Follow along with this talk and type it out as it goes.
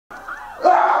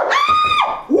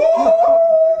Woo!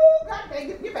 God dang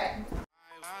it, get back.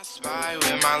 I spy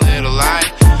with my little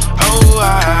light. Oh,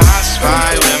 I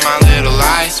spy with my little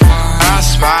light. I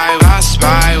spy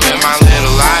with my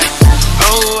little light.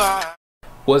 Oh,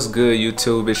 What's good,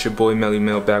 YouTube? It's your boy Melly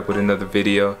Mel back with another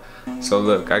video. So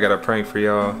look, I got a prank for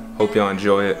y'all. Hope y'all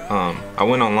enjoy it. I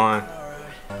went online.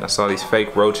 I saw these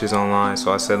fake roaches online,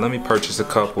 so I said let me purchase a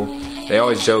couple. They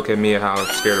always joke at me how I'm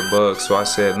scared of bugs, so I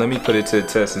said let me put it to the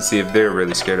test and see if they're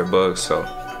really scared of bugs. So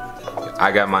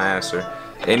I got my answer.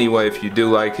 Anyway, if you do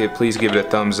like it, please give it a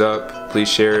thumbs up, please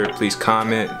share it, please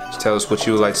comment, tell us what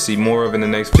you would like to see more of in the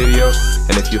next video,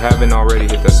 and if you haven't already,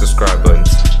 hit that subscribe button.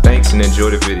 Thanks and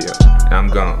enjoy the video, and I'm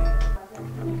gone.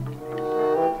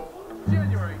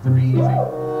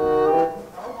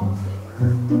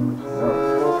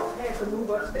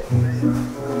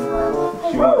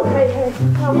 Hey,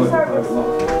 how was service?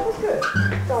 What's good?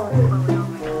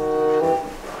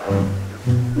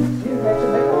 You got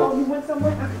your makeup on? You went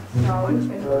somewhere? No, it's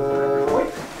been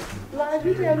Live,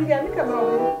 you tell you got me coming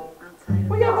over here.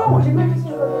 Where y'all going? You making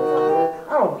some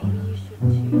Oh.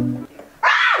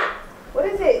 Ah! What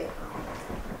is it?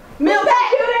 Mill, come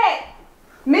cue that!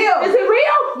 Mill! Is it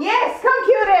real? Yes, come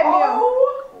cue that, Mill.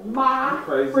 Oh my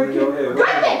freaking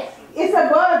goodness! It's a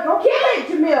bug. Go kill it,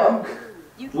 Jamil.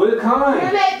 What kind?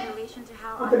 Kill it.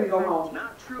 I'm gonna go home.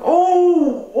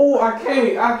 Oh, I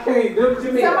can't. Do it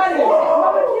to me. Somebody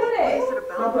kill that.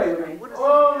 Don't play with me.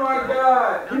 Oh my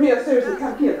God. Give me a seriously,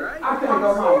 come kill it. I'm finna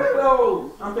go home.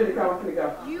 I'm finna go.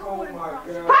 Oh my God.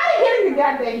 How you getting the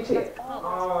goddamn chick?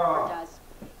 Oh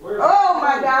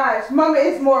my gosh. Mama,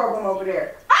 it's more of them over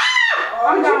there.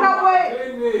 Ah! You know what?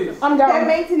 Goodness. I'm done. That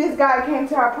maintenance guy came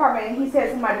to our apartment and he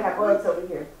said somebody had bugs over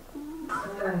here.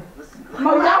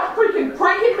 Mama, y'all freaking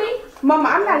pranking me? Mama,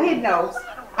 I'm not hitting those.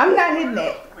 I'm not hitting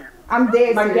that. I'm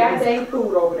dead serious. My goddamn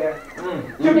food over there.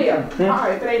 Jamil.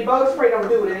 Alright, if it ain't bug spray, don't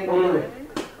do it. It ain't gonna do it.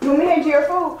 You want me to hand you your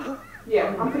food?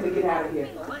 Yeah, I'm finna get out of here.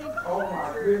 Oh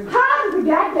my goodness. How did the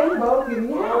goddamn bug get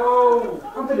me out? Oh.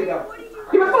 I'm finna go.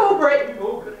 Give me food break.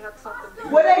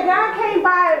 Well, that guy came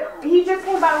by, he just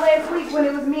came by last week when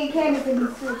it was me and Candace and he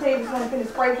said he was going to finish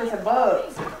spray for some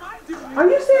bugs. Are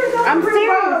you serious? I'm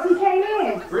serious. He came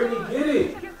in. Brittany, get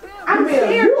it. I'm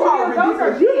serious.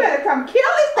 You better come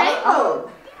kill this thing bug.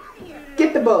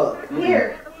 Get the bug.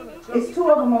 Here. It's two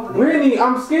of them over there. Brittany,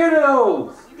 I'm scared of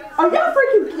those. Are y'all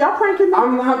pranking me?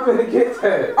 I'm not gonna get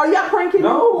that. Are y'all pranking me?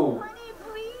 No.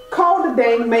 Call the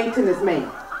dang maintenance man.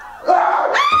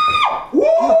 Woo!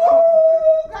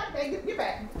 God dang it, get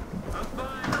back.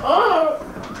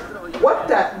 What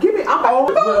the? Give me,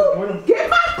 food. Get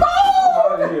my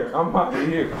food! I'm out of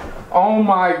here. Oh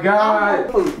my God.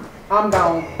 I'm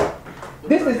gone.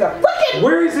 This is a freaking.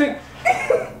 Where is it?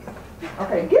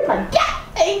 Okay, get my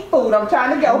goddamn food. I'm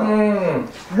trying to go.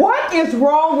 What is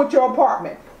wrong with your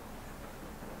apartment?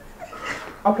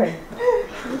 Okay.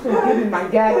 You can give me my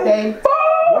goddamn food.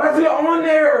 Why is it on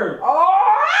there? Oh!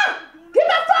 Get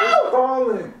my food! It's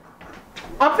calling.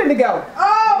 I'm finna go.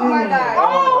 Oh my God.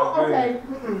 Oh, okay.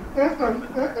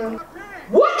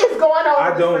 What is going on?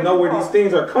 I don't know where these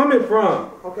things are coming from.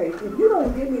 Okay, if you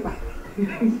don't give me my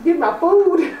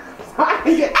food, so I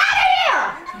can get out of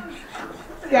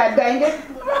here. God dang it.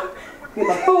 Get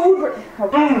my food.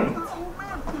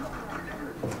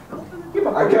 Get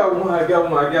my food. I got one.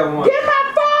 Get my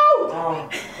food!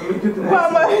 Let me get the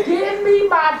Mama, give me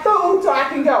my food so I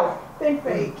can go. Think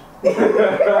fake.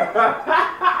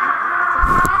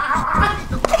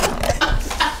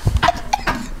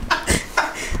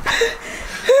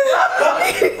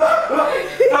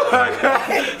 Oh my God.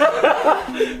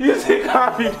 You think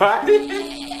I'll be body?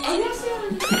 Are you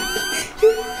serious?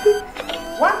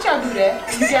 Why don't y'all do that?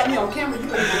 You got me on camera. You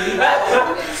ain't gonna do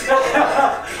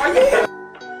that.